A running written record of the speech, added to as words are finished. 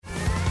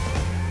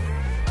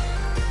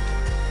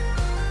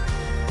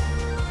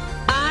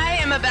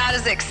about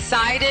as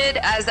excited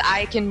as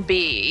I can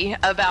be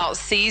about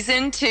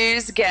season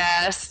 2's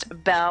guest,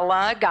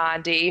 Bella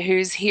Gandhi,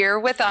 who's here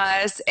with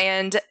us.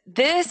 And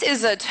this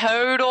is a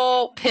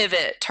total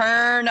pivot,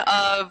 turn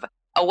of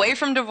away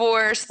from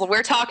divorce.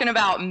 We're talking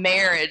about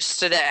marriage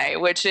today,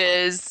 which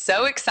is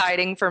so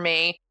exciting for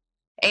me.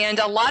 And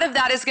a lot of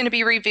that is going to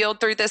be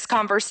revealed through this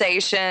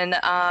conversation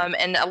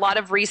and a lot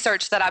of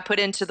research that I put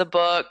into the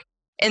book.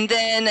 And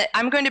then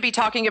I'm going to be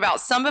talking about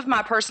some of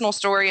my personal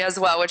story as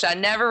well, which I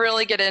never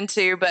really get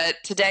into, but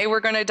today we're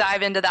going to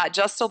dive into that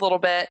just a little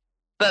bit.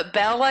 But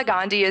Bella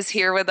Gandhi is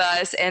here with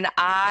us, and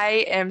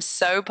I am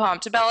so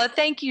pumped. Bella,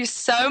 thank you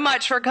so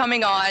much for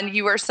coming on.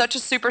 You are such a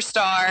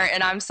superstar,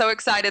 and I'm so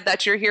excited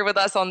that you're here with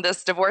us on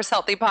this Divorce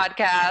Healthy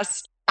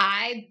podcast.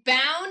 I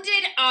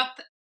bounded up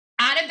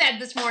out of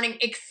bed this morning,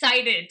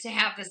 excited to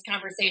have this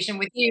conversation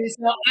with you.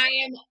 So I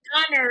am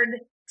honored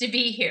to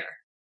be here.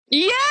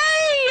 Yay!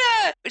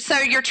 So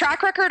your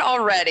track record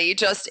already,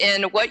 just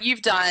in what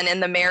you've done in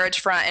the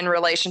marriage front and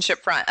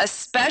relationship front,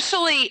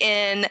 especially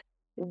in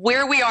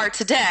where we are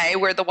today,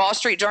 where the Wall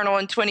Street Journal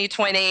in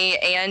 2020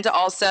 and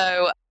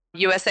also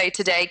USA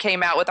Today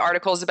came out with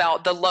articles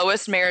about the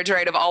lowest marriage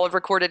rate of all of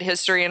recorded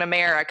history in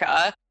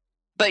America.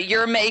 But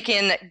you're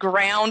making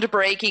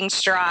groundbreaking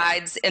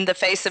strides in the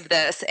face of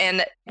this.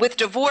 And with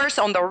divorce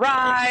on the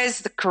rise,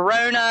 the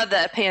corona,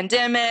 the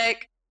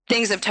pandemic,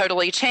 things have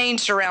totally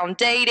changed around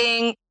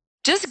dating.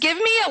 Just give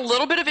me a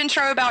little bit of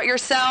intro about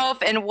yourself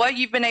and what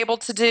you've been able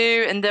to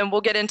do, and then we'll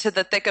get into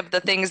the thick of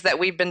the things that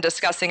we've been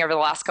discussing over the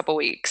last couple of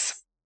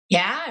weeks.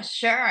 Yeah,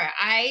 sure.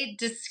 I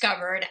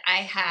discovered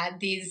I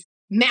had these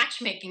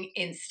matchmaking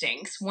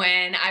instincts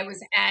when I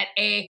was at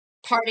a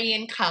party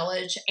in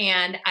college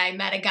and I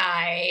met a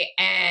guy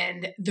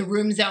and the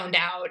room zoned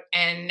out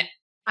and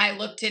I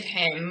looked at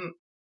him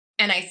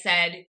and I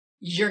said,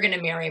 "You're going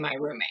to marry my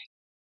roommate."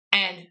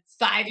 And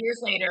 5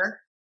 years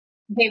later,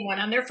 they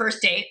went on their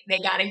first date. They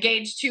got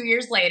engaged 2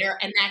 years later,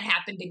 and that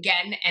happened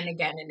again and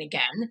again and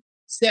again.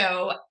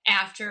 So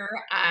after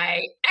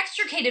I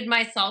extricated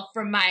myself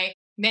from my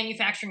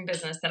manufacturing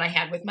business that I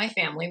had with my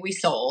family, we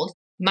sold.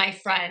 My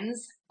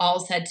friends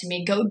all said to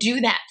me, "Go do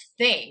that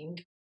thing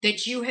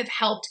that you have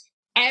helped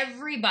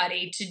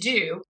everybody to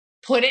do.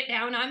 Put it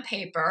down on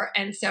paper."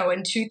 And so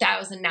in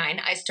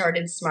 2009, I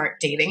started Smart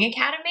Dating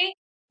Academy,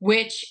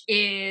 which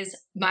is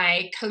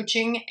my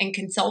coaching and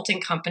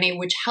consulting company,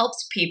 which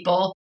helps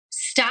people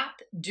stop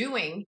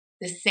doing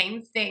the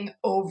same thing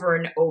over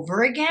and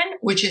over again,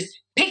 which is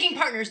picking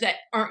partners that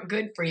aren't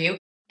good for you,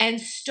 and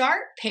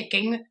start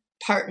picking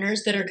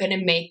partners that are going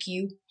to make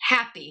you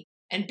happy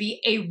and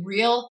be a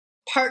real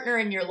partner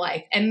in your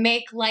life and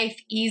make life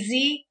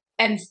easy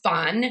and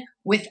fun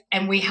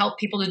and we help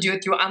people to do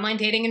it through online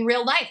dating in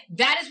real life.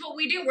 That is what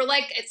we do. We're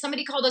like,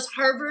 somebody called us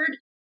Harvard,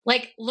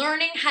 like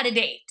learning how to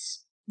date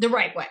the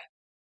right way.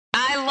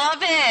 I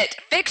love it.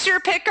 Fix your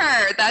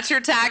picker. That's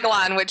your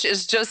tagline, which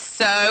is just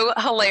so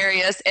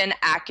hilarious and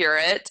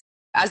accurate.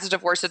 As a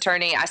divorce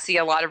attorney, I see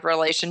a lot of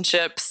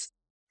relationships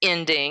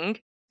ending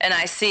and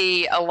I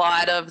see a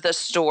lot of the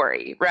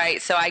story,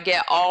 right? So I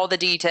get all the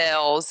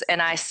details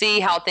and I see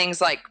how things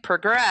like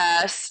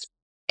progressed.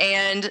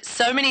 And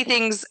so many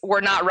things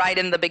were not right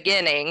in the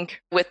beginning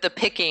with the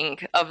picking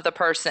of the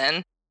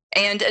person.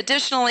 And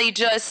additionally,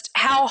 just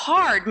how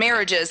hard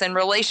marriages and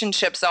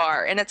relationships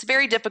are. And it's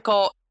very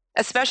difficult,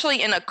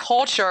 especially in a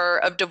culture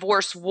of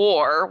divorce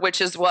war, which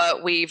is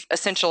what we've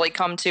essentially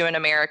come to in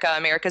America.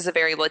 America is a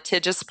very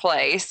litigious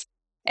place.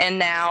 And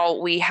now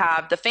we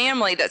have the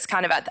family that's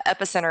kind of at the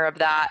epicenter of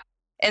that.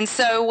 And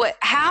so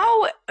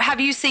how have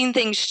you seen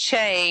things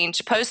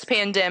change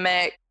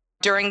post-pandemic,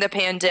 during the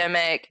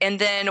pandemic? And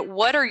then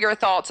what are your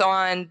thoughts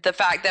on the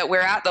fact that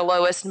we're at the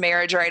lowest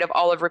marriage rate of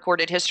all of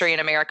recorded history in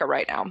America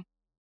right now?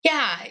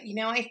 Yeah,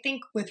 I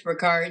think with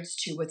regards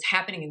to what's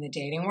happening in the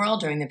dating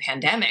world during the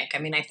pandemic,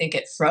 I think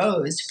it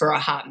froze for a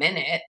hot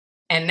minute.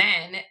 And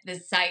then the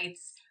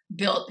sites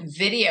built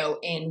video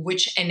in,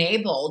 which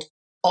enabled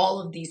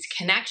all of these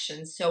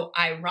connections. So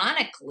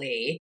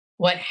ironically,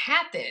 what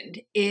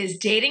happened is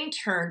dating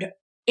turned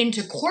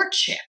into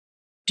courtship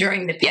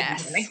during the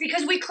pandemic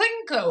because we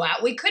couldn't go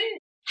out. We couldn't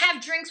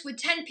have drinks with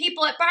 10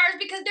 people at bars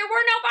because there were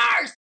no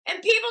bars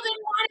and people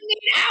didn't want to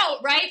meet out,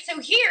 right? So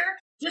here,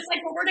 just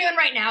like what we're doing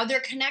right now, they're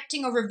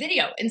connecting over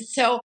video. And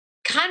so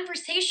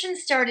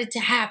conversations started to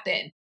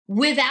happen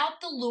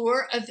without the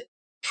lure of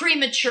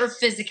premature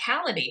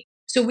physicality.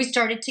 So we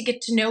started to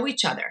get to know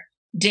each other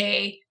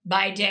day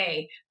by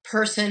day,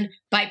 person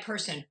by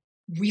person.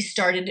 We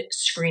started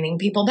screening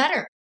people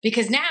better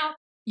because now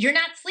you're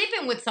not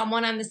sleeping with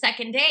someone on the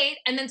second date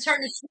and then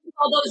starting to sweep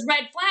all those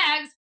red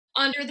flags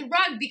under the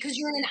rug because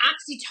you're in an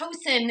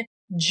oxytocin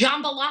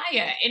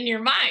jambalaya in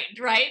your mind,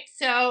 right?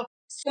 So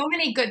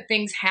many good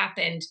things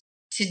happened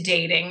to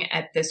dating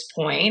at this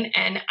point,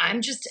 and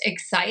I'm just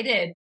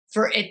excited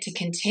for it to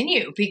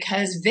continue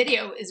because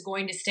video is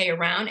going to stay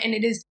around and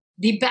it is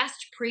the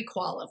best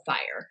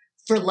pre-qualifier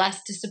for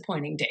less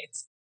disappointing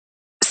dates.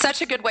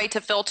 Such a good way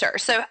to filter.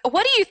 So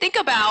what do you think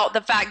about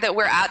the fact that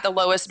we're at the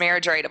lowest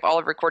marriage rate of all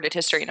of recorded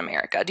history in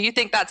America? Do you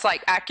think that's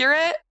like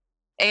accurate?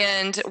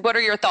 And what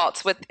are your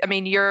thoughts with, I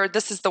mean,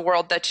 this is the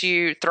world that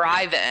you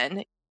thrive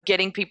in,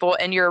 getting people,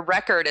 and your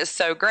record is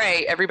so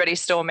great.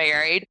 Everybody's still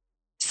married.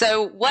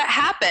 So what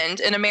happened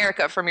in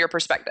America from your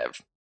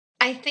perspective?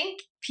 I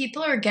think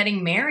people are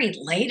getting married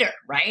later,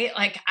 right?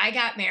 Like I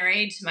got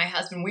married to my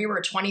husband, we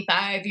were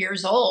 25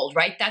 years old,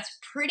 right? That's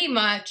pretty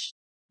much,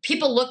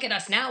 people look at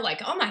us now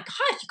like, oh my God,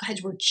 you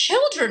guys were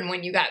children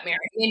when you got married.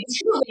 And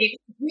truly,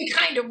 we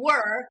kind of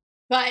were.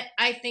 But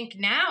I think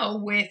now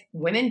with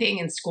women being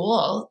in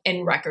school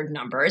in record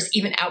numbers,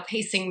 even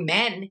outpacing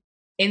men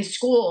in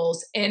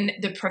schools in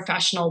the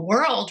professional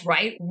world,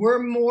 right?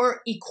 We're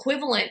more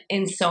equivalent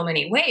in so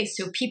many ways.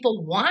 So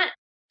people want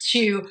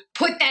to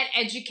put that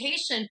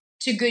education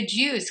to good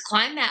use,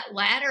 climb that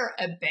ladder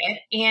a bit.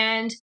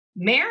 And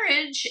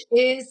marriage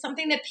is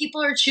something that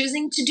people are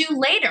choosing to do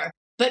later.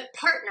 But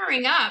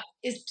partnering up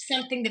is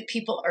something that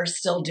people are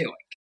still doing.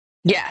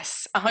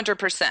 Yes,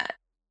 100%.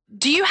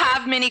 Do you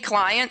have many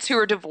clients who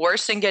are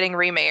divorced and getting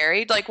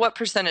remarried? Like, what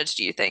percentage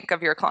do you think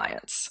of your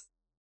clients?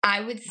 I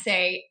would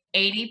say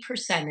 80%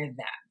 of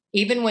them,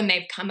 even when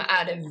they've come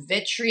out of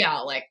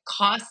vitriolic,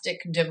 caustic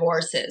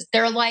divorces,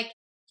 they're like,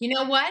 you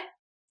know what?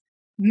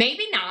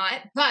 Maybe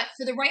not, but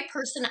for the right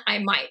person, I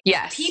might.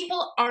 Yes.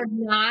 People are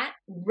not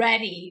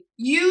ready,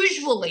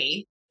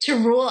 usually, to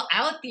rule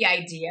out the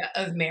idea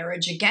of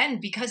marriage again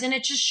because, and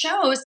it just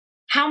shows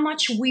how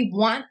much we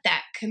want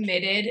that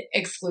committed,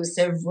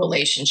 exclusive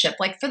relationship.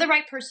 Like for the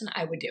right person,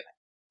 I would do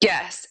it.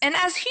 Yes. And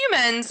as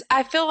humans,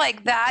 I feel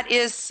like that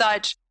is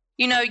such,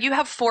 you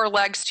have four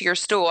legs to your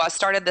stool. I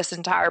started this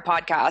entire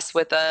podcast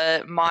with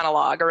a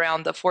monologue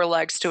around the four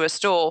legs to a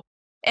stool.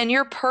 And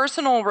your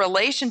personal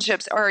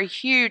relationships are a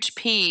huge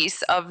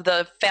piece of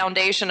the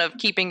foundation of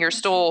keeping your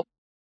stool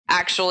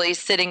actually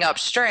sitting up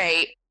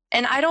straight.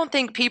 And I don't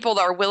think people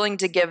are willing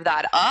to give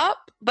that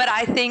up, but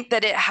I think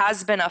that it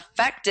has been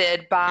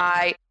affected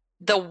by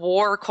the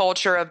war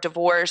culture of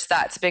divorce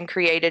that's been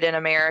created in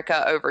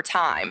America over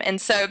time.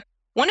 And so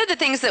one of the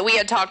things that we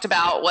had talked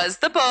about was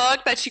the book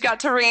that you got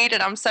to read,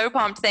 and I'm so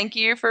pumped. Thank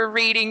you for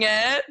reading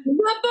it. The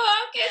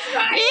book is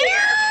right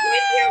here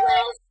with your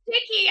little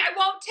sticky. I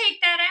won't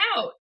take that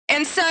out.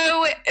 And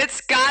so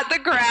it's got the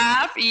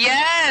graph.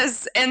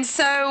 Yes. And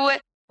so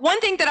one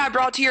thing that I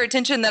brought to your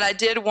attention that I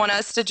did want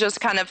us to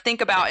just kind of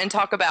think about and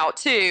talk about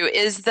too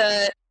is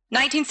the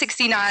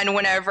 1969,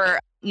 whenever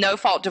no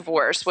fault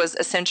divorce was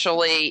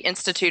essentially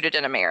instituted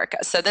in America.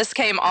 So this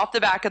came off the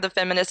back of the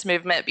feminist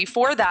movement.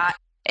 Before that,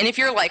 and if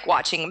you're like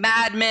watching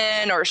Mad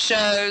Men or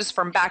shows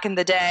from back in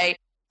the day,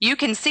 you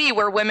can see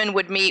where women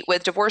would meet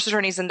with divorce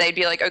attorneys and they'd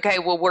be like, okay,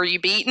 well, were you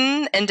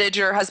beaten? And did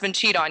your husband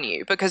cheat on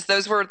you? Because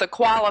those were the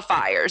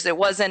qualifiers. It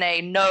wasn't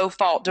a no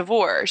fault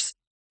divorce.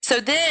 So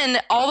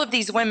then all of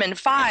these women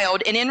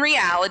filed. And in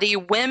reality,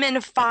 women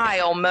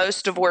file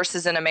most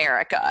divorces in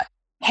America.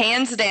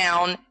 Hands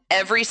down,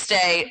 every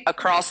state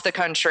across the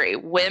country,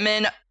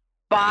 women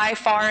by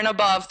far and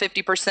above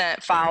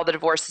 50% file the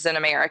divorces in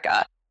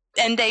America.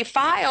 And they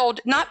filed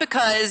not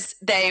because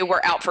they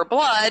were out for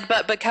blood,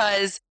 but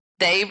because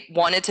they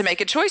wanted to make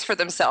a choice for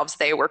themselves.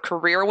 They were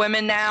career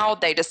women now.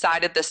 They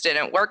decided this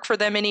didn't work for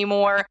them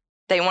anymore.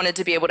 They wanted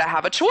to be able to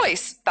have a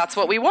choice. That's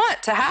what we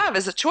want to have,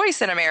 is a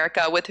choice in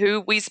America with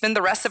who we spend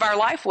the rest of our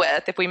life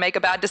with. If we make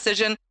a bad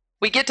decision,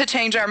 we get to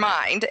change our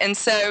mind. And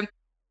so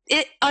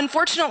it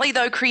unfortunately,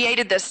 though,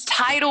 created this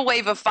tidal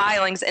wave of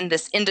filings in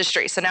this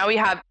industry. So now we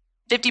have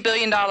 $50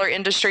 billion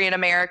industry in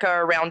America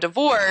around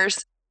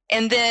divorce.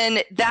 And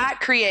then that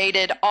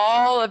created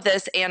all of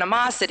this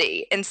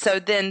animosity. And so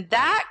then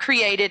that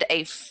created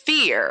a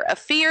fear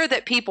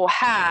that people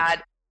had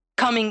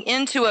coming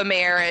into a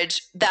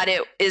marriage that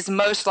it is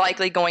most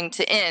likely going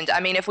to end.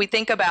 I mean, if we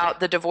think about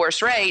the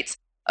divorce rates,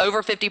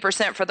 over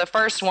 50% for the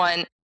first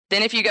one,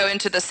 then if you go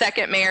into the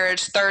second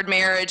marriage, third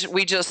marriage,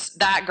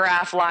 that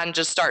graph line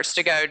just starts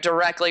to go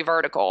directly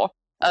vertical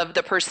of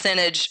the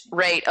percentage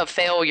rate of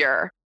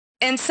failure.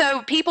 And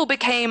so people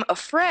became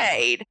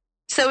afraid.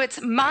 So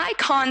it's my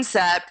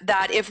concept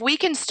that if we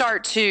can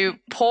start to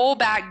pull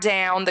back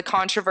down the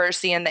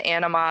controversy and the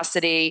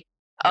animosity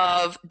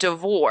of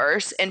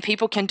divorce, and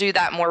people can do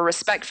that more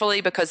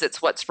respectfully because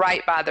it's what's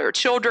right by their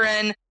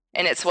children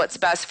and it's what's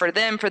best for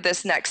them for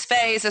this next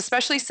phase,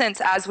 especially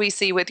since, as we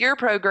see with your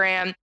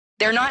program,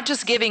 they're not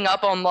just giving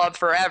up on love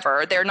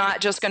forever. They're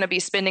not just going to be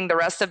spending the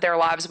rest of their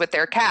lives with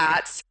their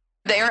cats.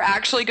 They're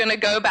actually going to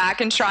go back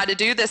and try to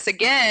do this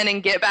again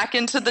and get back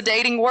into the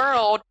dating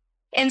world.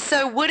 And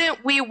so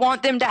wouldn't we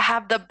want them to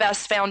have the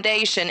best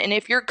foundation? And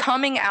if you're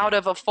coming out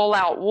of a full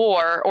out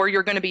war, or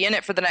you're going to be in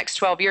it for the next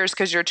 12 years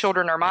because your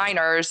children are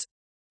minors,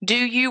 do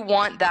you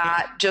want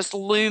that just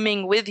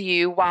looming with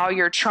you while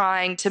you're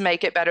trying to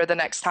make it better the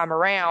next time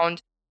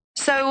around?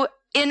 So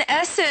in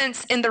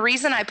essence, and the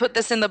reason I put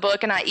this in the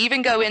book, and I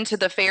even go into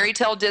the fairy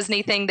tale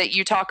Disney thing that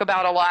you talk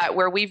about a lot,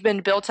 where we've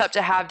been built up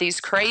to have these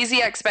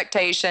crazy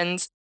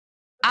expectations,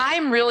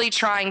 I'm really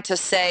trying to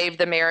save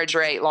the marriage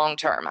rate long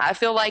term. I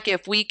feel like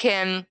if we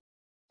can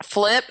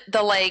flip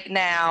the lake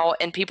now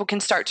and people can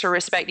start to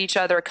respect each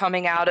other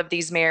coming out of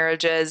these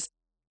marriages,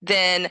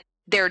 then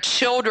Their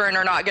children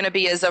are not going to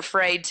be as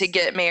afraid to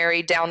get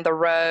married down the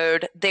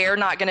road. They're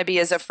not going to be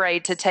as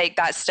afraid to take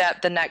that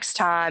step the next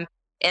time.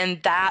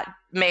 And that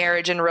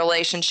marriage and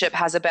relationship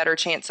has a better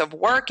chance of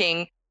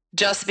working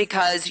just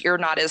because you're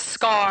not as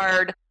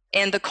scarred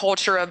and the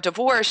culture of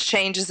divorce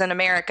changes in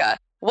America.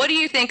 What do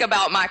you think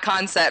about my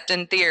concept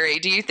in theory?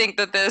 Do you think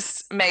that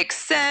this makes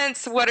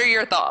sense? What are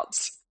your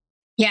thoughts?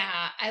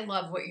 Yeah, I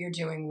love what you're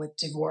doing with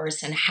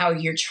divorce and how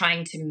you're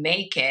trying to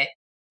make it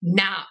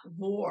not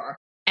war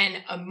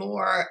and a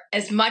more,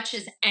 as much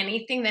as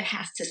anything that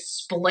has to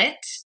split,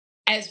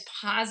 as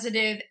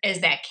positive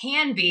as that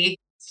can be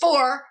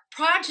for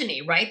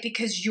progeny, right?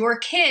 Because your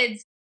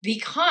kids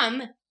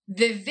become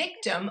the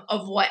victim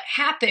of what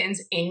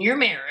happens in your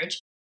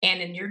marriage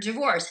and in your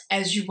divorce,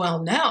 as you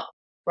well know,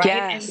 right?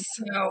 And Yes.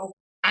 so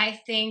I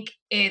think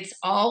it's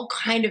all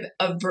kind of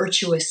a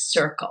virtuous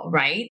circle,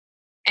 right?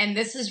 And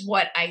this is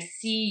what I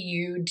see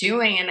you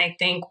doing. And I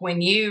think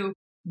when you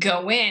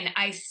go in,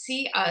 I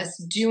see us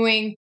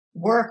doing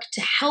work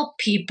to help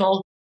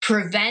people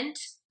prevent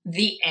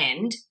the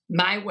end.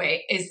 My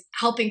way is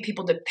helping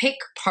people to pick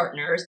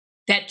partners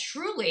that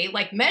truly,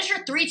 like,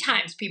 measure 3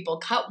 times, people,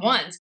 cut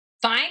once,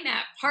 find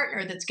that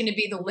partner that's going to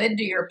be the lid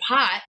to your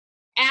pot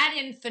ad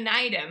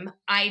infinitum,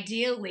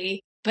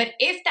 ideally. But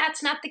if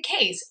that's not the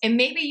case, and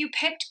maybe you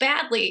picked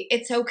badly,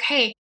 it's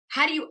okay.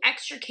 How do you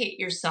extricate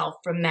yourself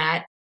from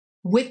that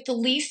with the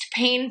least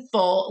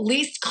painful,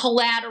 least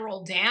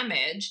collateral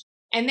damage,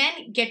 and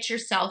then get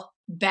yourself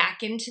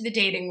back into the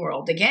dating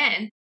world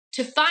again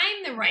to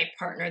find the right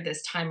partner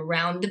this time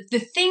around? The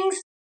things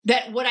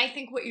that, what I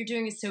think what you're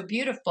doing is so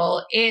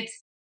beautiful,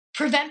 it's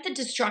prevent the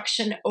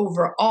destruction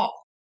overall,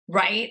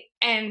 right?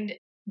 And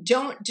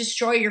don't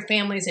destroy your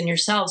families and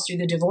yourselves through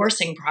the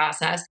divorcing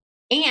process,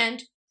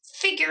 and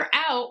figure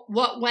out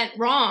what went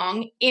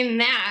wrong in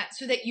that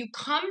so that you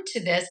come to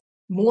this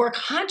more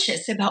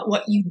conscious about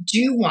what you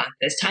do want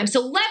this time.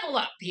 So level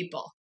up,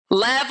 people.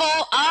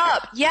 Level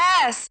up.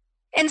 Yes.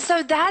 And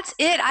so that's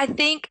it. I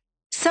think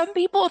some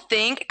people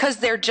think because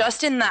they're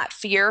just in that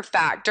fear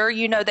factor,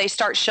 they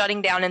start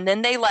shutting down and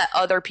then they let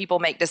other people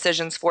make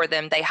decisions for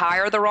them. They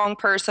hire the wrong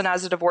person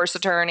as a divorce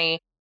attorney.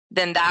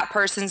 Then that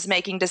person's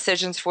making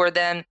decisions for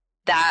them,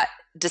 that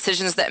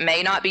decisions that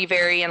may not be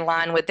very in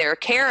line with their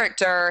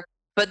character.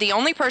 But the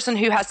only person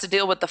who has to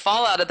deal with the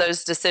fallout of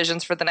those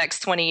decisions for the next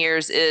 20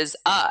 years is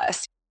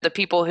us, the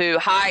people who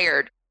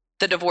hired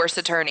the divorce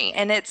attorney.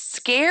 And it's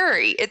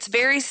scary. It's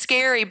very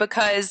scary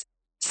because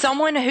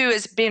someone who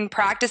has been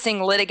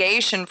practicing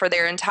litigation for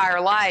their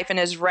entire life and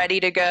is ready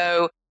to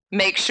go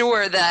make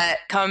sure that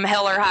come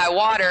hell or high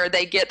water,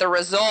 they get the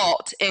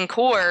result in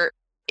court,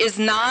 is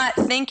not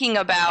thinking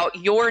about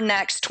your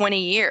next 20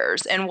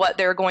 years and what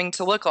they're going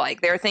to look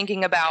like. They're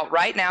thinking about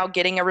right now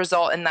getting a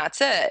result and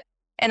that's it.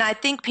 And I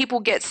think people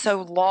get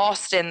so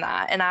lost in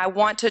that. And I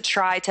want to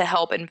try to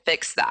help and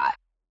fix that.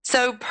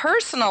 So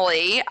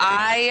personally,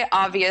 I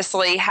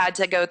obviously had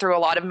to go through a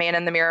lot of man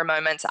in the mirror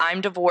moments.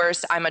 I'm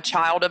divorced. I'm a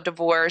child of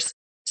divorce.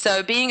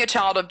 So being a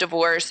child of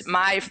divorce,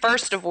 my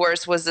first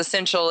divorce was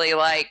essentially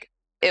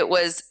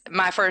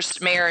my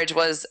first marriage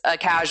was a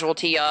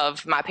casualty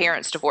of my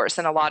parents' divorce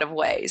in a lot of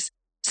ways.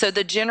 So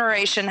the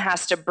generation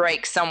has to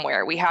break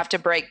somewhere. We have to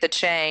break the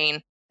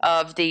chain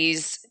of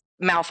these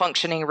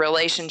malfunctioning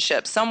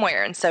relationships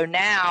somewhere. And so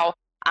now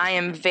I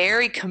am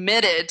very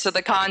committed to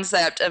the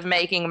concept of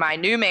making my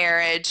new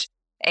marriage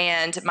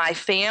and my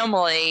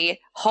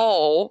family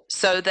whole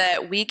so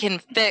that we can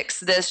fix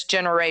this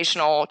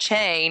generational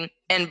chain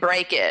and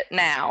break it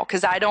now.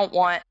 Because I don't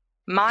want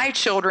my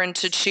children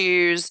to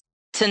choose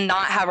to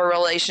not have a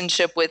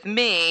relationship with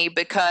me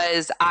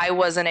because I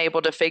wasn't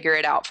able to figure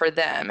it out for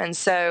them. And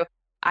so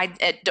I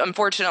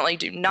unfortunately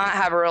do not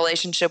have a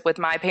relationship with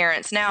my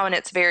parents now. And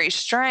it's very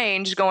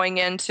strange going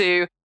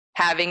into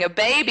having a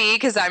baby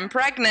because I'm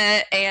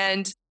pregnant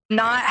and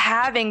not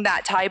having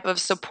that type of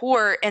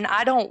support. And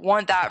I don't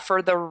want that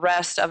for the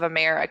rest of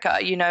America.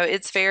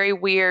 It's very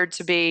weird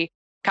to be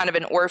kind of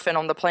an orphan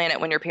on the planet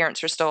when your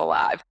parents are still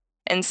alive.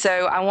 And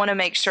so I want to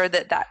make sure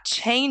that that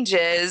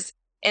changes.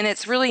 And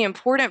it's really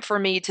important for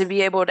me to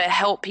be able to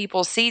help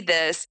people see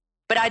this.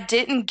 But I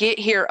didn't get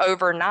here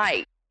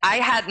overnight. I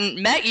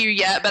hadn't met you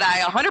yet, but I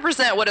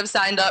 100% would have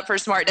signed up for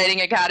Smart Dating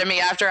Academy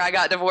after I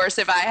got divorced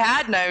if I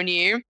had known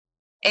you.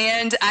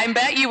 And I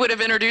bet you would have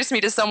introduced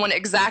me to someone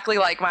exactly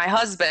like my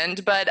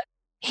husband. But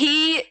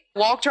he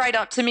walked right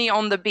up to me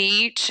on the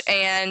beach,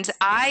 and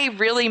I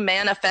really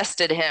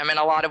manifested him in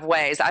a lot of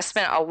ways. I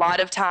spent a lot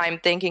of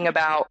time thinking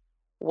about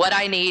what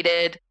I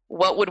needed,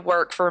 what would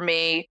work for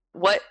me,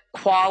 what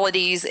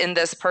qualities in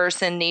this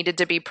person needed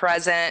to be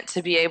present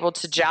to be able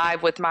to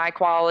jive with my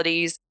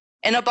qualities.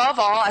 And above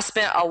all, I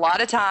spent a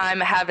lot of time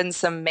having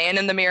some man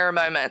in the mirror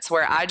moments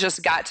where I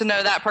just got to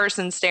know that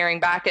person staring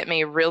back at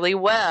me really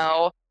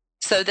well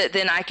so that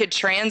then I could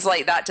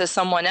translate that to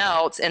someone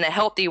else in a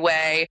healthy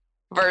way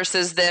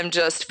versus them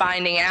just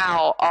finding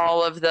out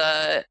all of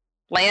the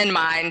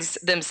landmines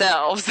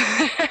themselves.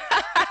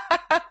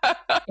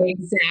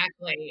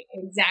 Exactly.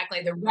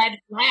 Exactly. The red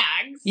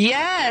flags.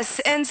 Yes.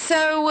 And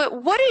so,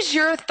 what is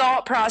your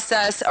thought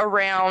process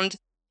around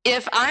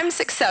if I'm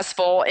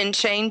successful in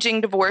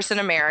changing divorce in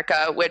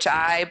America, which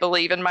I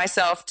believe in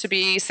myself to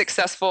be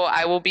successful,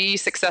 I will be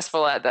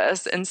successful at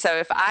this. And so,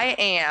 if I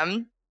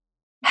am,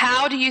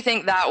 how do you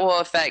think that will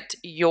affect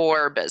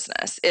your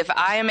business? If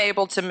I am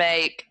able to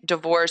make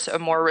divorce a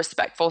more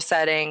respectful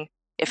setting,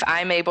 if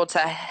I'm able to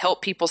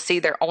help people see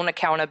their own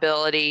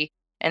accountability,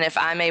 and if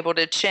I'm able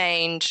to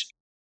change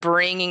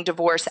bringing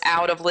divorce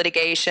out of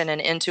litigation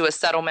and into a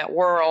settlement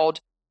world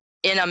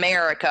in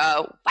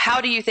America,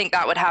 how do you think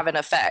that would have an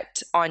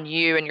effect on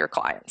you and your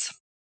clients?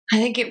 I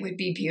think it would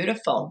be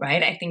beautiful,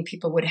 right? I think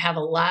people would have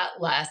a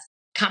lot less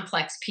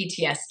complex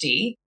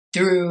PTSD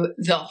through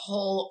the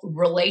whole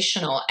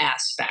relational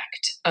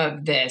aspect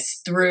of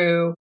this,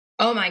 through,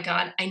 oh my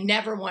God, I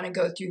never want to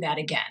go through that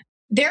again.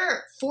 There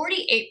are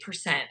 48%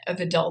 of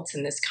adults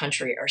in this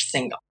country are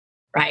single,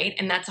 right?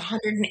 And that's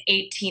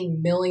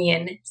 118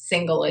 million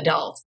single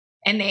adults.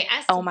 And they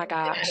Oh my estimate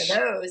that out of gosh.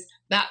 those,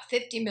 about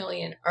 50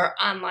 million are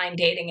online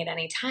dating at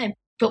any time.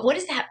 But what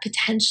does that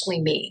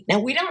potentially mean? Now,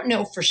 we don't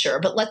know for sure,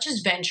 but let's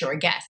just venture a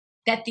guess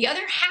that the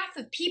other half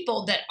of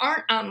people that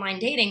aren't online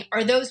dating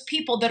are those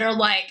people that are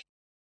like,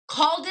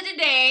 called it a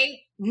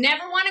day,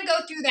 never want to go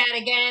through that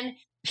again,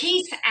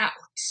 peace out.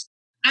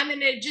 I'm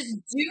going to just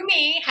do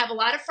me, have a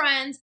lot of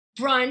friends,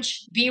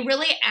 brunch, be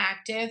really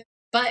active,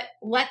 but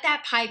let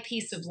that pie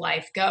piece of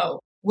life go,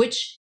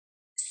 which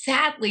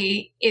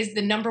sadly is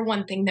the number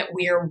one thing that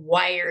we are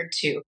wired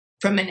to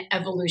from an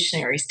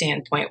evolutionary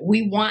standpoint.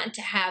 We want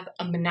to have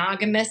a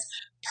monogamous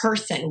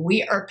person.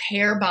 We are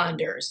pair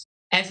bonders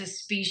as a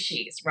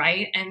species,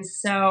 right? And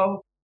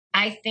so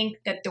I think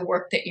that the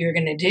work that you're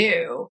going to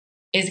do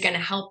is going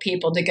to help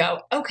people to go,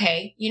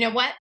 okay, you know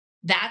what?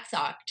 That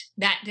sucked.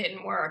 That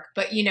didn't work.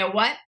 But you know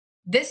what?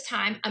 This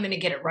time I'm going to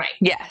get it right.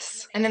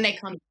 Yes. And then they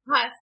come to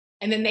us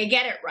and then they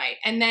get it right.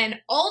 And then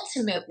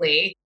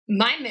ultimately,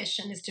 my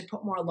mission is to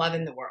put more love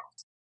in the world.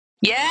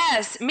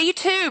 Yes, me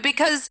too.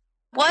 Because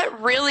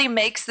what really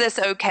makes this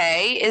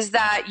okay is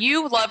that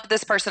you loved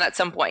this person at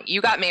some point.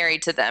 You got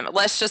married to them.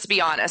 Let's just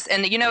be honest.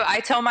 And, I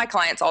tell my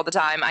clients all the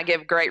time, I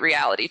give great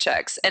reality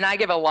checks, and I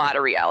give a lot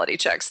of reality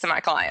checks to my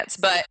clients.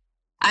 But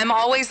I'm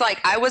always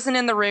like, I wasn't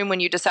in the room when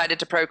you decided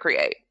to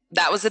procreate.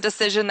 That was a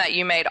decision that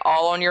you made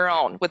all on your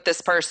own with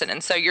this person.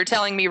 And so you're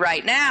telling me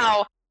right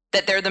now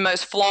that they're the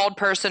most flawed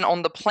person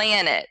on the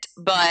planet,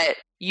 but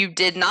you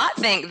did not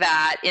think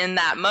that in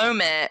that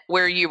moment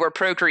where you were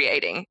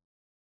procreating.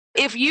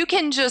 If you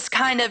can just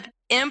kind of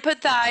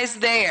empathize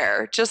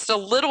there just a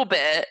little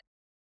bit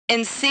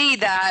and see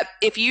that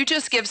if you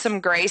just give some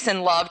grace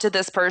and love to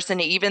this person,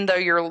 even though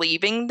you're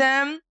leaving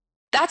them,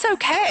 that's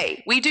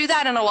okay. We do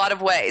that in a lot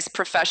of ways.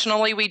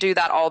 Professionally, we do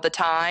that all the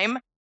time.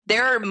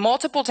 There are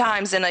multiple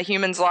times in a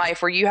human's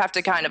life where you have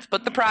to kind of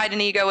put the pride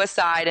and ego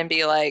aside and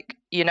be like,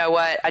 you know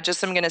what? I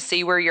just am going to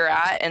see where you're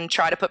at and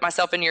try to put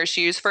myself in your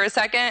shoes for a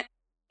second,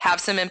 have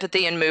some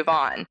empathy and move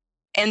on.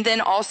 And then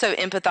also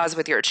empathize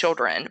with your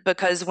children,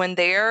 because when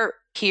they're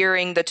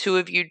hearing the two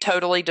of you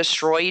totally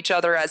destroy each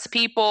other as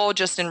people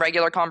just in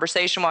regular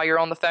conversation while you're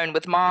on the phone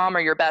with mom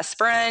or your best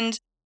friend,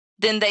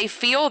 then they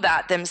feel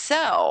that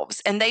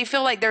themselves and they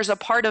feel like there's a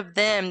part of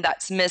them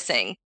that's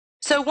missing.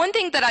 So, one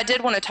thing that I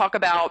did want to talk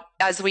about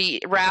as we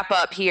wrap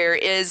up here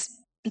is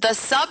the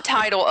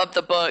subtitle of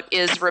the book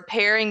is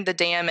Repairing the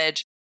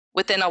Damage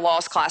Within a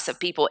Lost Class of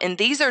People. And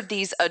these are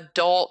these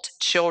adult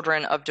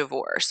children of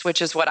divorce,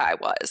 which is what I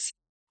was,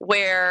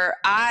 where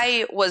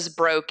I was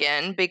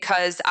broken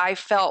because I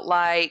felt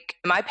like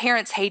my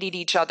parents hated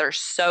each other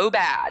so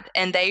bad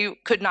and they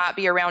could not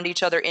be around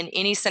each other in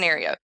any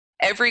scenario.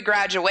 Every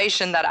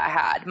graduation that I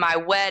had, my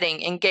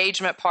wedding,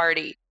 engagement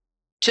party,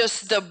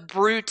 just the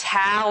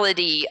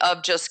brutality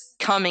of just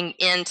coming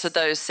into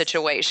those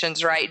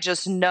situations, right?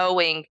 Just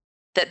knowing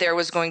that there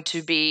was going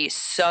to be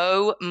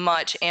so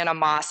much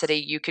animosity,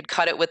 you could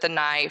cut it with a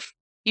knife.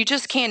 You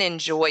just can't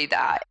enjoy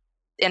that.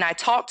 And I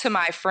talk to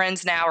my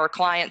friends now or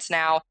clients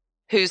now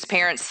whose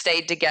parents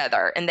stayed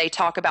together, and they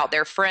talk about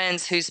their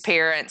friends whose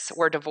parents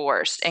were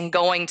divorced and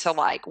going to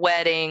like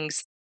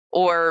weddings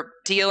or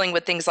dealing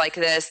with things like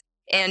this.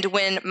 And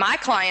when my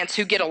clients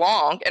who get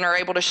along and are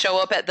able to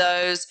show up at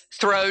those,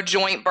 throw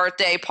joint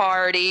birthday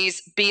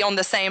parties, be on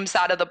the same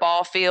side of the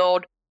ball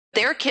field,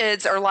 their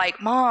kids are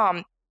like,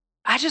 Mom,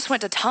 I just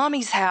went to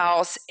Tommy's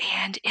house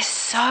and it's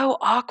so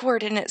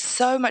awkward and it's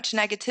so much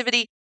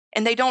negativity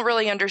and they don't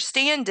really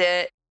understand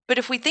it. But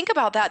if we think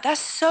about that, that's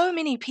so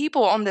many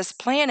people on this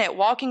planet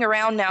walking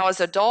around now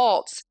as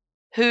adults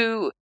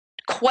who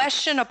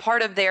question a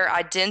part of their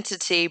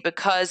identity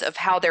because of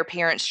how their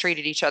parents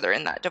treated each other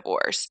in that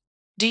divorce.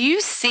 Do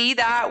you see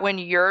that when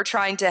you're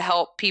trying to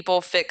help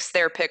people fix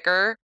their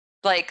picker?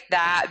 Like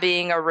that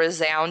being a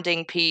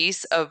resounding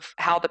piece of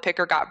how the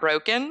picker got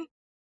broken?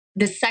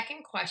 The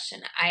second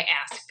question I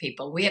ask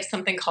people, we have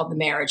something called the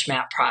marriage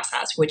map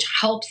process, which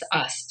helps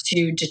us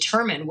to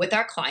determine with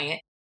our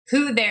client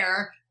who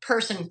their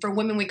person, for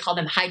women, we call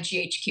them high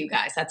GHQ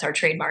guys. That's our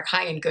trademark,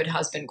 high and good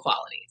husband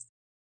qualities.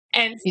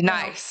 And so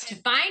Nice. to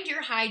find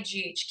your high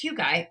GHQ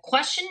guy,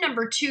 question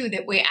number 2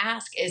 that we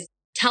ask is,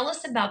 tell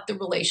us about the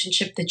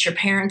relationship that your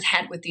parents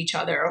had with each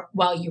other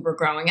while you were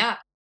growing up.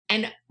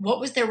 And what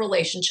was their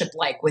relationship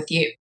like with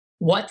you?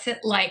 What's it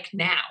like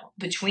now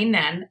between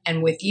them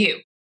and with you?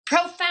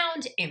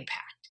 Profound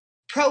impact.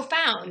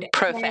 Profound. And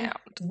Profound.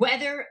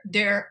 whether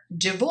they're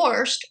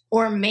divorced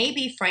or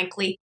maybe,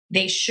 frankly,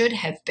 they should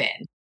have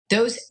been,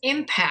 those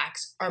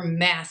impacts are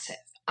massive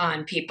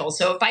on people.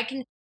 So if I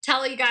can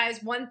tell you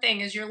guys one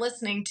thing as you're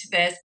listening to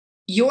this,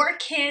 your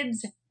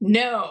kids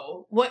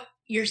know what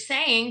you're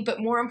saying, but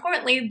more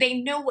importantly, they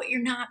know what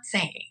you're not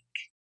saying.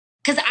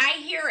 Because I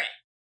hear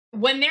it.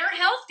 When they're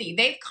healthy,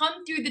 they've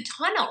come through the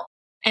tunnel.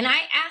 And I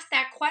ask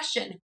that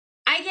question.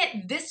 I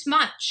get this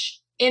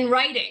much in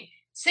writing,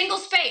 single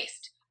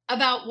spaced,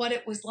 about what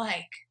it was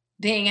like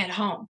being at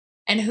home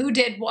and who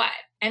did what.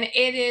 And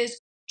it is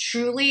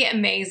truly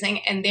amazing.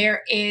 And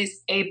there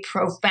is a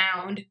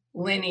profound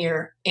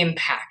linear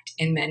impact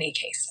in many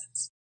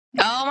cases.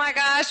 Oh my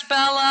gosh,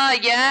 Bella.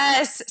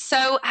 Yes.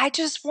 So I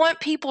just want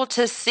people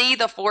to see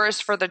the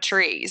forest for the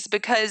trees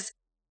because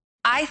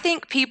I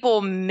think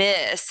people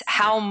miss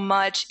how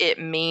much it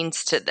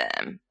means to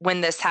them when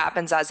this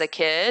happens as a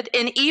kid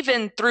and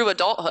even through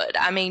adulthood.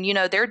 I mean,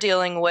 they're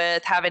dealing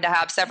with having to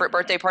have separate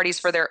birthday parties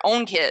for their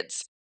own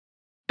kids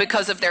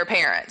because of their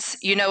parents.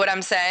 You know what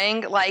I'm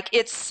saying? Like,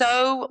 it's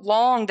so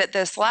long that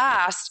this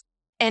lasts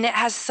and it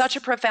has such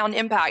a profound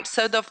impact.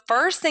 So the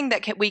first thing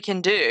that we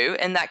can do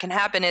and that can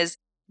happen is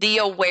the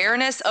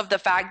awareness of the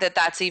fact that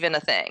that's even a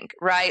thing,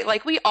 right?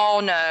 Like, we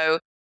all know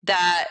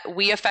that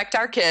we affect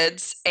our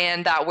kids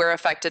and that we're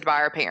affected by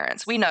our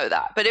parents. We know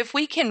that. But if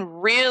we can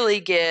really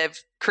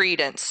give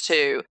credence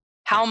to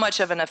how much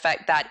of an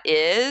effect that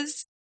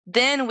is,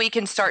 then we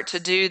can start to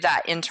do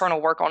that internal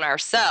work on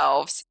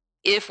ourselves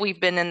if we've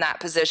been in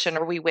that position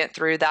or we went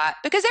through that.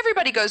 Because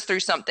everybody goes through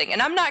something.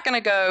 And I'm not going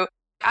to go,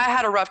 I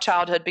had a rough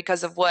childhood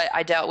because of what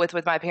I dealt with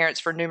my parents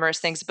for numerous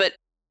things. But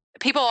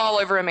people all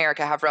over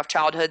America have rough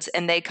childhoods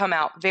and they come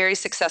out very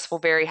successful,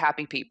 very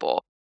happy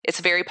people. It's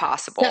very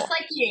possible. Just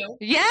like you.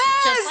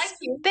 Yes. Just like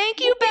you. Thank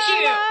you,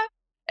 Bella.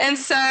 And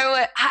so,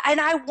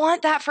 I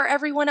want that for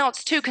everyone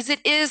else too, because it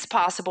is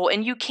possible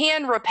and you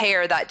can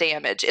repair that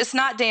damage. It's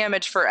not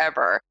damage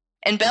forever.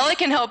 And Bella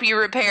can help you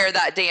repair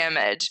that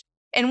damage.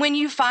 And when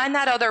you find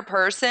that other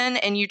person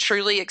and you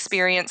truly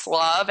experience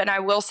love, and I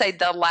will say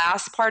the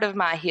last part of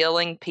my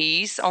healing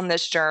piece on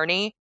this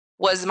journey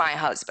was my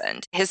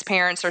husband. His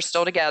parents are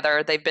still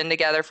together. They've been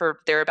together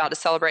they're about to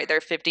celebrate their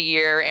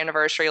 50-year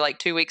anniversary like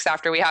 2 weeks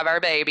after we have our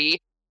baby.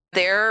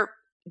 They're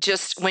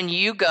just, when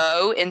you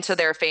go into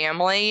their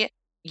family,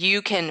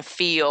 you can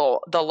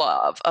feel the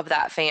love of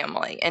that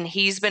family. And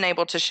he's been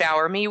able to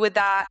shower me with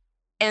that.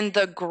 And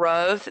the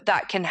growth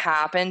that can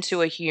happen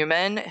to a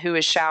human who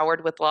is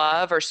showered with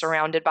love or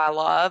surrounded by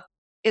love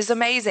is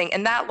amazing.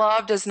 And that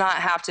love does not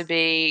have to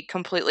be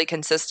completely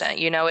consistent.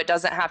 It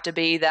doesn't have to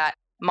be that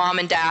mom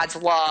and dad's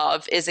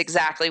love is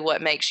exactly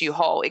what makes you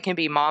whole. It can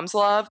be mom's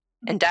love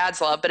and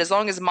dad's love. But as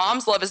long as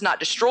mom's love is not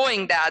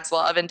destroying dad's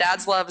love and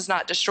dad's love is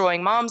not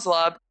destroying mom's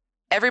love,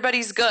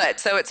 everybody's good.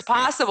 So it's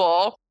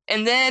possible.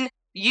 And then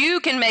you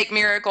can make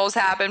miracles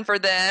happen for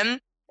them.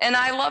 And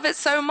I love it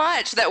so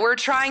much that we're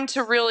trying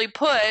to really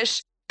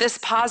push this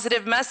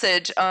positive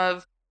message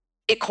of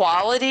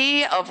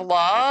equality, of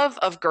love,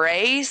 of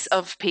grace,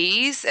 of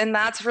peace. And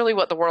that's really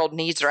what the world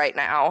needs right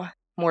now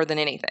more than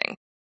anything.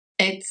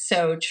 It's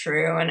so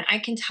true. And I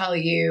can tell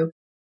you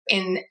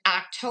in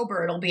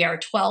October, it'll be our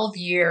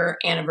 12-year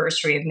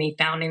anniversary of me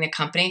founding the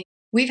company.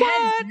 We've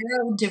had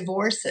zero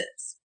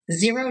divorces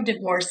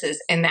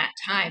in that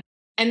time.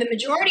 And the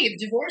majority of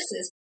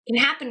divorces can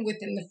happen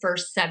within the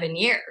first 7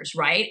 years,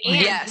 right? And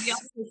yes. We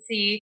also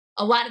see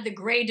a lot of the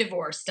gray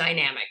divorce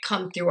dynamic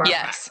come through our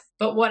practice.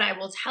 But what I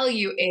will tell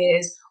you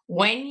is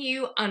when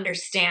you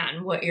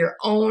understand what your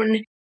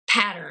own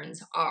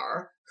patterns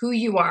are, who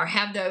you are,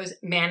 have those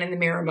man in the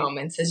mirror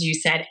moments, as you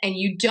said, and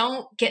you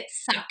don't get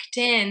sucked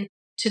in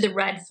to the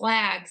red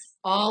flags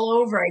all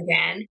over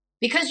again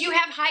because you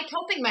have high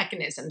coping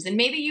mechanisms and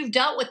maybe you've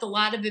dealt with a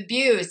lot of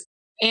abuse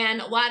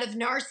and a lot of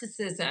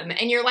narcissism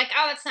and you're like,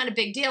 oh, that's not a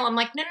big deal. I'm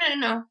like,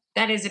 no,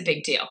 that is a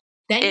big deal.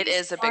 Then it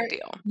is a big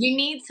deal. You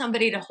need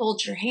somebody to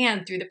hold your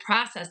hand through the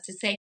process to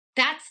say,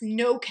 that's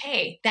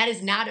okay. That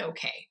is not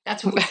okay.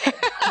 That's what we say.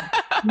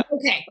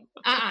 Okay.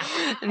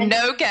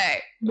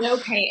 No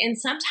okay. And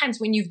sometimes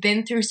when you've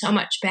been through so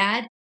much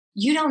bad,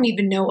 you don't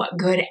even know what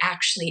good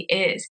actually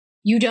is.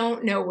 You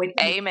don't know what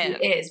easy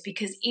is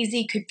because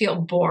easy could feel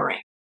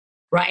boring,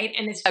 right?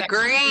 And it's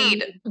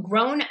agreed.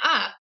 Grown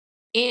up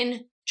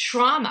in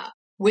trauma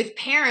with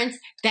parents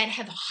that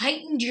have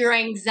heightened your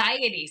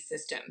anxiety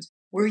systems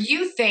where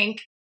you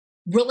think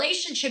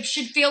relationships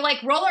should feel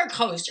like roller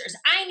coasters.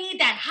 I need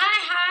that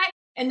high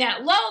and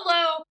that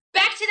low,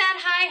 back to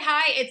that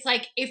high. It's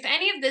like, if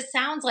any of this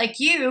sounds like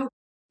you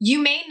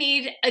may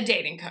need a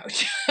dating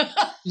coach.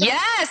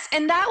 Yes.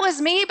 And that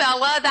was me,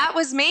 Bella. That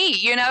was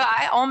me.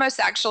 I almost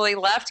actually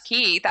left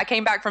Keith. I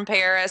came back from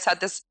Paris,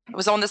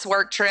 was on this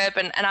work trip.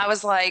 And I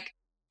was like,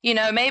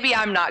 maybe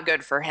I'm not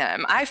good for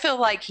him. I feel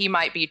like he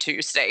might be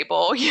too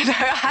stable.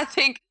 I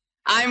think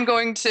I'm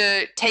going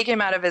to take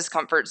him out of his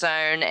comfort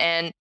zone.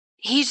 And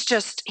he's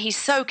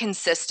so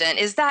consistent.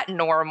 Is that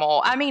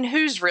normal? I mean,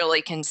 who's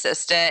really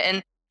consistent?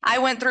 And I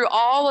went through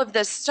all of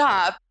this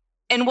stuff.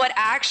 And what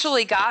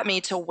actually got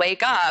me to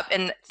wake up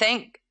and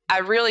I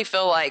really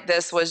feel like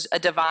this was a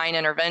divine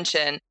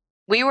intervention.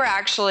 We were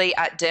actually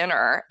at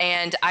dinner,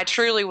 and I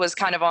truly was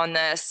kind of on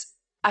this.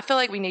 I feel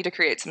like we need to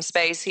create some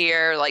space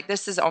here. Like,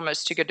 this is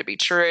almost too good to be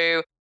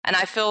true. And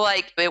I feel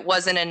like it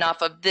wasn't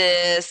enough of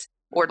this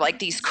or like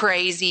these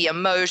crazy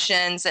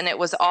emotions. And it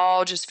was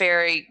all just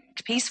very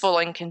peaceful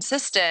and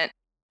consistent.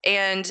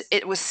 And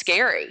it was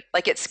scary.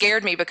 Like, it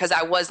scared me because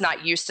I was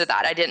not used to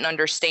that. I didn't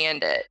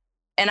understand it.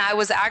 And I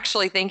was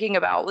actually thinking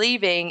about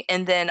leaving.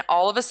 And then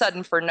all of a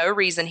sudden, for no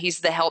reason, he's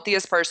the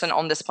healthiest person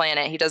on this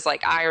planet. He does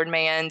like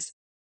Ironmans.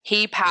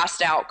 He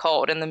passed out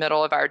cold in the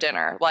middle of our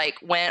dinner, like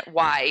went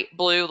white,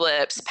 blue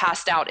lips,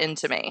 passed out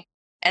into me.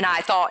 And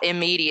I thought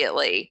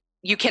immediately,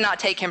 you cannot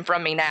take him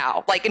from me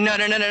now. Like, no,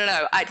 no, no, no,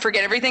 no. I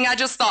forget everything I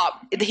just thought.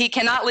 He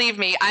cannot leave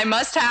me. I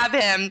must have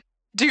him.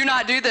 Do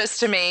not do this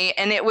to me.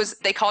 And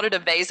they called it a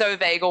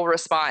vasovagal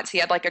response. He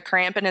had like a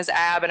cramp in his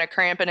ab and a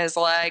cramp in his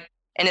leg,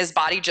 and his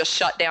body just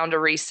shut down to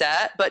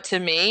reset. But to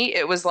me,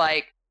 it was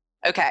like,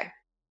 okay,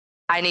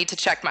 I need to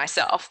check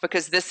myself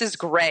because this is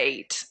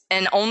great.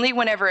 And only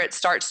whenever it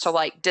starts to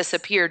like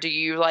disappear do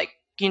you like,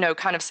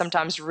 kind of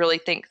sometimes really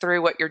think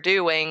through what you're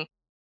doing.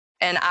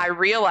 And I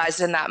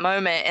realized in that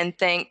moment, and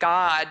thank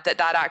God that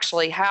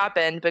actually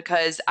happened,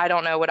 because I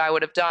don't know what I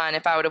would have done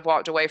if I would have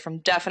walked away from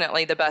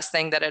definitely the best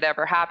thing that had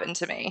ever happened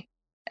to me.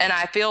 And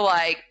I feel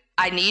like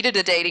I needed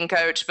a dating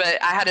coach,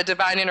 but I had a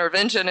divine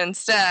intervention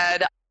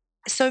instead.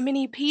 So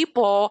many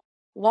people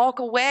walk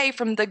away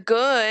from the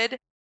good.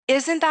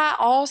 Isn't that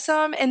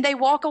awesome? And they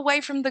walk away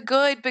from the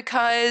good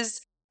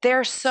because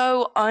they're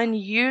so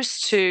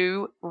unused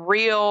to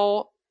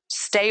real,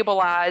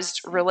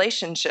 stabilized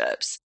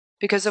relationships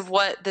because of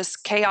what this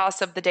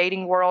chaos of the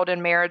dating world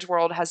and marriage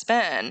world has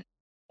been.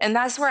 And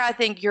that's where I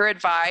think your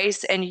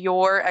advice and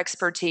your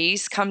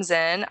expertise comes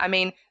in. I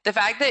mean, the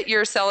fact that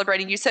you're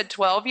celebrating, you said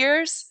 12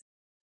 years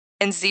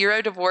and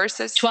 0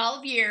 divorces.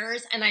 12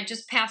 years, and I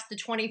just passed the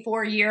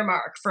 24-year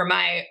mark for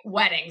my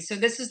wedding. So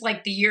this is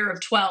like the year of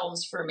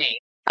 12s for me.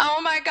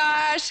 Oh my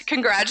gosh,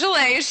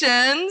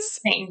 congratulations.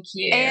 Thank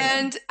you.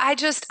 And I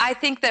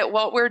think that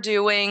what we're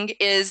doing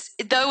is,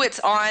 though it's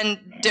on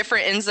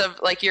different ends of,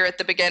 like, you're at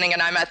the beginning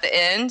and I'm at the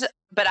end,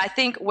 but I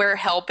think we're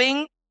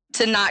helping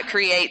to not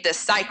create this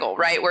cycle,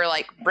 right? We're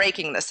like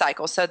breaking the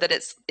cycle so that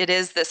it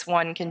is this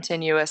one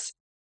continuous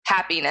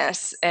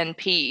happiness and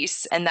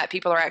peace, and that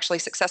people are actually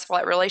successful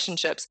at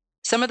relationships.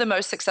 Some of the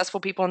most successful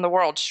people in the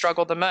world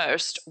struggle the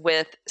most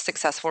with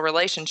successful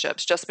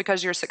relationships. Just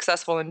because you're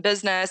successful in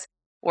business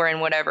or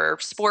in whatever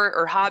sport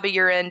or hobby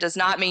you're in does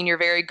not mean you're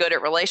very good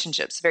at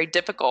relationships. It's very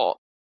difficult.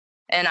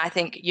 And I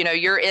think,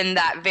 you're in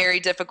that very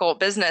difficult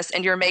business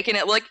and you're making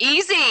it look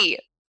easy.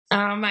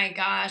 Oh my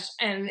gosh.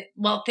 And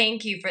well,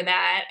 thank you for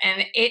that.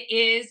 And it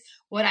is,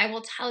 what I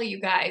will tell you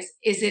guys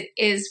is, it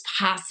is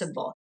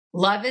possible.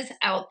 Love is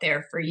out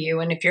there for you.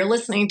 And if you're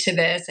listening to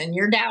this and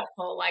you're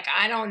doubtful, like,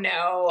 I don't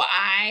know,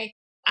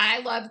 I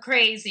love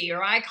crazy,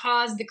 or I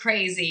caused the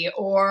crazy,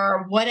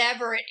 or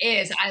whatever it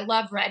is, I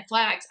love red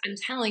flags. I'm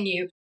telling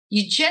you,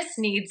 you just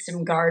need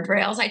some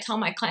guardrails. I tell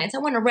my clients, I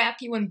want to wrap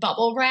you in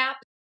bubble wrap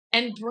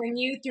and bring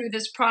you through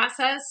this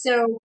process.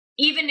 So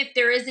even if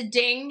there is a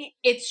ding,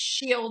 it's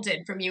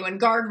shielded from you, and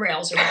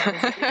guardrails are.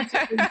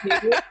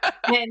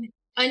 And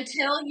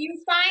until you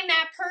find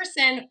that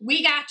person,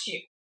 we got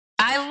you.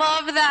 I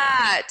love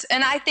that.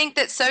 And I think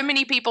that so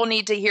many people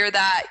need to hear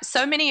that.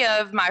 So many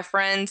of my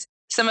friends,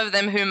 some of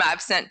them whom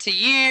I've sent to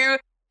you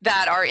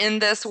that are in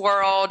this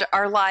world,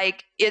 are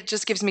like, it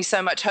just gives me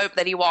so much hope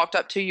that he walked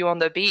up to you on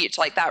the beach.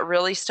 Like, that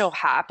really still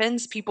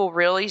happens. People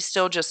really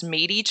still just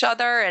meet each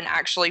other and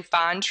actually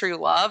find true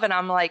love. And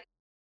I'm like,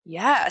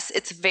 yes,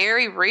 it's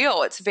very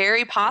real. It's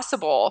very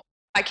possible.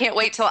 I can't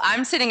wait till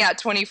I'm sitting at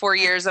 24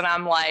 years and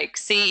I'm like,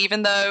 see,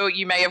 even though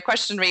you may have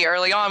questioned me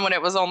early on when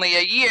it was only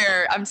a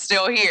year, I'm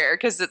still here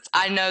because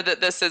I know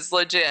that this is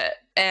legit.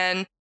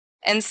 And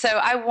so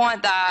I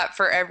want that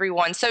for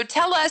everyone. So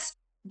tell us,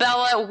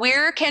 Bella,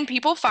 where can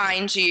people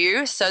find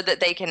you so that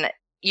they can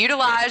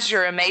utilize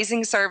your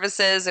amazing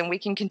services and we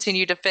can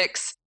continue to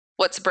fix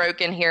what's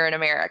broken here in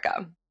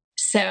America?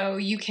 So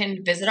you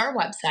can visit our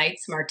website,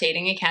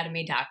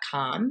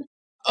 smartdatingacademy.com.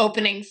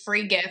 Opening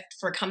free gift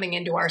for coming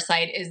into our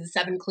site is the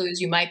 7 clues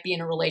you might be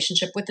in a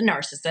relationship with a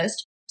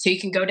narcissist. So you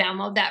can go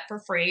download that for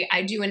free.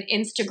 I do an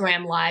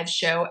Instagram live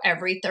show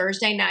every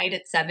Thursday night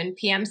at 7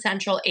 p.m.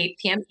 Central, 8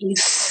 p.m.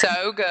 Eastern.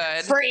 So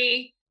good.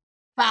 Free.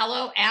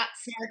 Follow at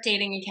Smart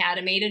Dating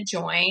Academy to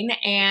join.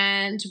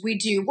 And we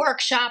do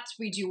workshops.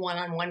 We do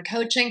one-on-one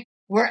coaching.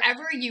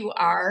 Wherever you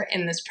are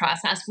in this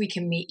process, we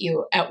can meet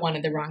you at one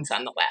of the rungs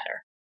on the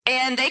ladder.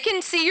 And they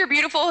can see your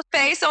beautiful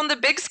face on the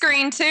big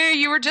screen too.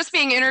 You were just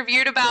being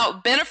interviewed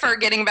about Bennifer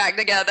getting back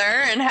together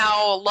and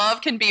how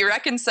love can be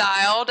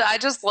reconciled. I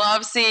just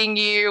love seeing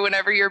you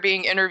whenever you're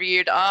being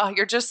interviewed. Oh,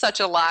 you're just such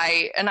a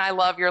light. And I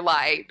love your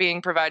light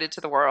being provided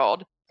to the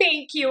world.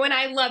 Thank you. And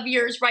I love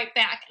yours right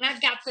back. And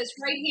I've got this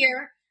right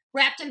here,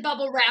 wrapped in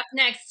bubble wrap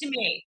next to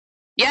me.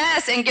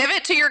 Yes, and give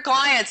it to your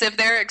clients if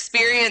they're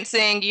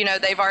experiencing,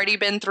 they've already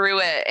been through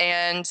it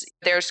and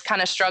they're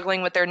kind of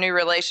struggling with their new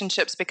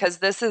relationships, because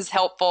this is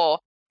helpful.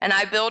 And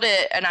I built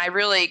it and I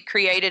really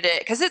created it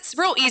because it's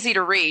real easy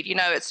to read.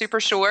 It's super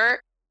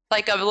short,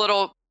 like a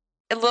little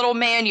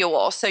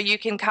manual. So you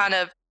can kind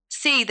of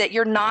see that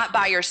you're not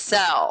by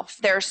yourself.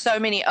 There are so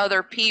many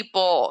other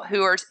people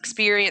who are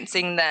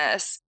experiencing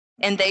this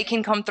and they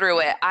can come through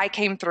it. I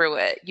came through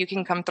it. You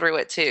can come through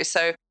it too.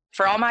 So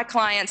for all my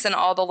clients and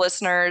all the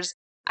listeners,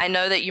 I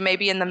know that you may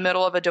be in the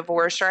middle of a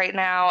divorce right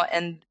now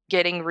and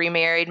getting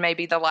remarried may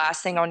be the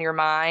last thing on your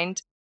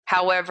mind.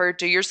 However,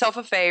 do yourself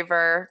a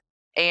favor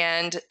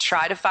and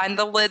try to find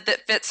the lid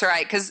that fits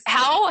right. Because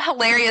how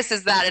hilarious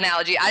is that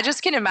analogy? I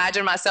just can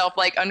imagine myself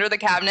like under the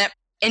cabinet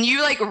and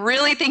you like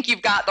really think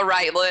you've got the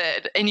right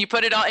lid and you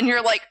put it on and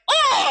you're like,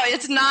 oh,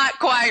 it's not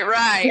quite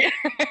right.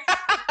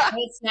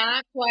 It's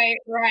not quite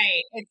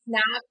right. It's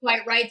not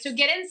quite right. So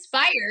get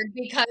inspired,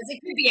 because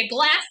it could be a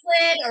glass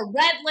lid, a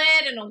red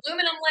lid, an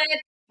aluminum lid,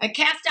 a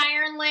cast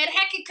iron lid.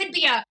 Heck, it could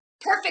be a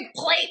perfect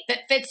plate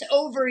that fits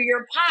over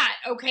your pot.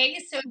 Okay.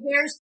 So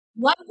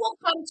love will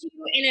come to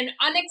you in an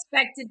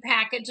unexpected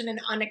package and an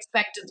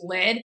unexpected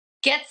lid.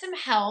 Get some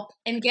help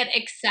and get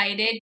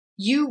excited.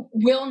 You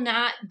will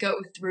not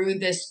go through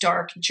this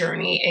dark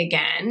journey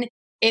again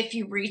if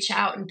you reach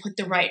out and put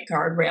the right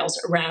guardrails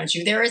around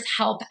you. There is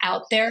help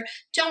out there.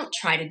 Don't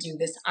try to do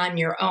this on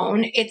your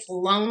own. It's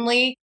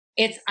lonely,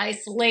 it's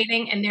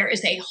isolating, and there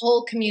is a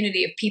whole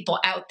community of people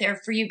out there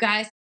for you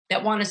guys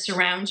that want to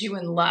surround you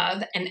in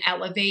love and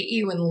elevate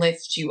you and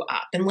lift you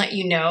up and let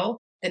you know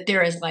that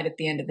there is light at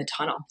the end of the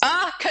tunnel.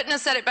 Couldn't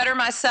have said it better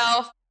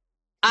myself.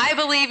 I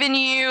believe in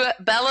you.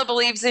 Bella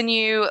believes in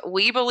you.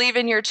 We believe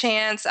in your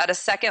chance at a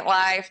second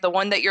life, the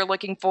one that you're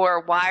looking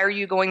for. Why are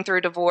you going through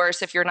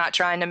divorce if you're not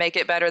trying to make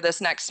it better this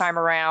next time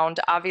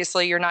around?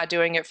 Obviously, you're not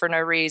doing it for no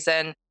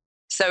reason.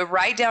 So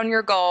write down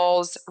your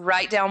goals,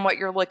 write down what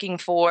you're looking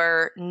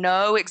for,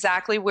 know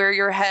exactly where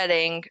you're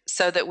heading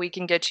so that we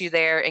can get you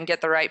there and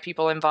get the right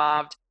people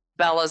involved.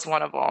 Bella's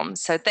one of them.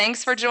 So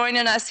thanks for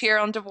joining us here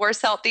on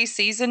Divorce Healthy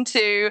Season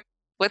 2.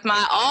 With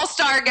my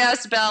all-star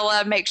guest,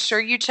 Bella. Make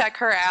sure you check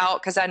her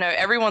out because I know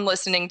everyone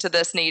listening to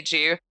this needs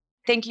you.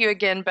 Thank you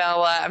again,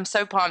 Bella. I'm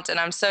so pumped and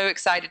I'm so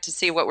excited to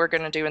see what we're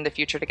going to do in the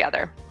future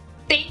together.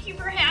 Thank you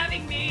for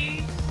having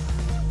me.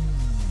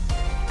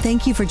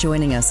 Thank you for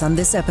joining us on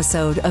this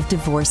episode of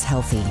Divorce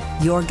Healthy,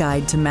 your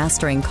guide to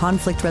mastering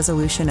conflict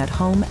resolution at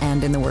home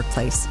and in the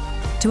workplace.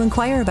 To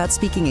inquire about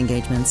speaking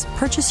engagements,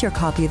 purchase your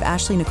copy of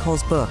Ashley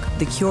Nicole's book,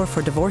 The Cure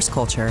for Divorce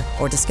Culture,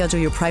 or to schedule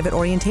your private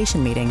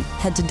orientation meeting,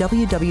 head to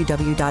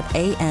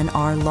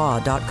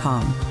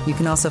www.anrlaw.com. You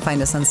can also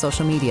find us on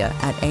social media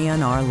at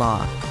ANR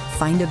Law.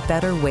 Find a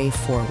better way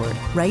forward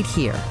right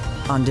here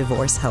on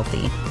Divorce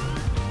Healthy.